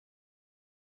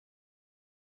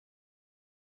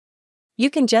You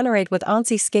can generate with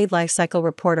Ansys SCADE Lifecycle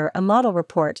Reporter a model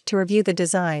report to review the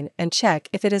design and check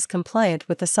if it is compliant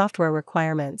with the software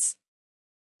requirements.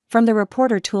 From the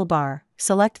Reporter toolbar,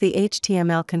 select the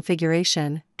HTML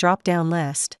configuration drop-down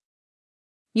list.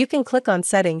 You can click on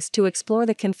Settings to explore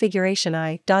the configuration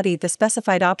I.E. the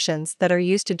specified options that are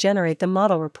used to generate the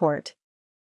model report.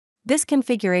 This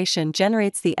configuration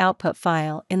generates the output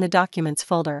file in the Documents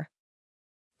folder.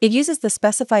 It uses the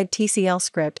specified TCL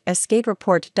script as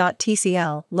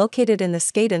SCADE-report.tcl located in the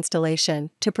SCADE installation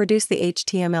to produce the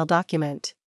HTML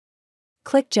document.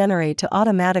 Click Generate to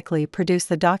automatically produce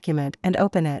the document and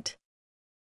open it.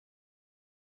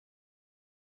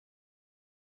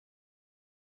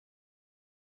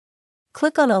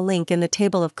 Click on a link in the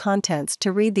table of contents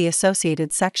to read the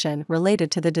associated section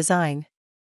related to the design.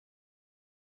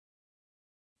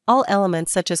 All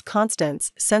elements such as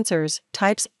constants, sensors,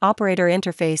 types, operator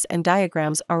interface and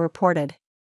diagrams are reported.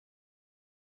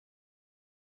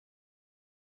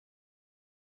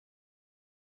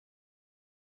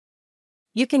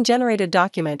 You can generate a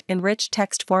document in rich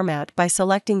text format by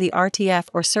selecting the RTF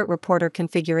or CERT Reporter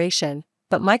configuration,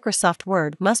 but Microsoft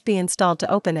Word must be installed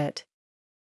to open it.